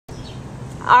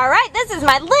All right, this is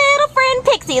my little friend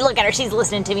Pixie. Look at her, she's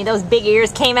listening to me. Those big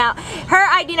ears came out. Her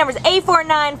ID number is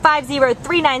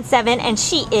A4950397, and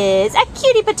she is a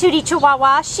cutie patootie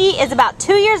Chihuahua. She is about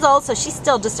 2 years old, so she's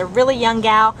still just a really young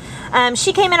gal.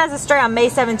 She came in as a stray on May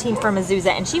 17th from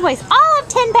Azusa, and she weighs all of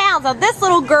 10 pounds. Now, this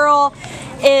little girl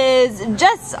is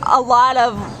just a lot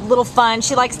of little fun.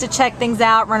 She likes to check things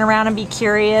out, run around and be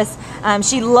curious.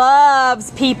 She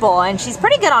loves people, and she's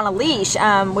pretty good on a leash,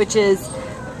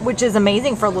 which is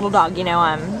amazing for a little dog, you know.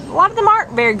 A lot of them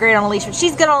aren't very great on a leash, but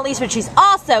she's good on a leash, but she's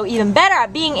also even better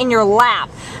at being in your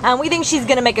lap. We think she's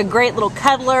gonna make a great little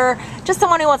cuddler, just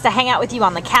someone who wants to hang out with you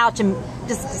on the couch and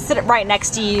just sit right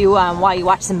next to you while you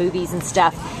watch some movies and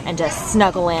stuff and just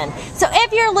snuggle in. So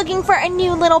if you're looking for a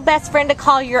new little best friend to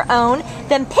call your own,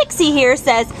 then Pixie here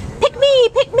says, pick me,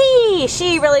 pick me.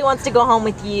 She really wants to go home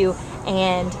with you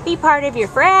and be part of your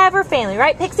forever family,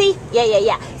 right, Pixie?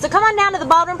 Yeah. So come on down to the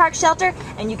Baldwin Park shelter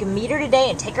and you can meet her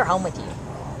today and take her home with you.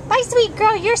 Bye, sweet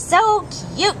girl, you're so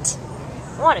cute.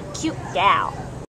 What a cute gal.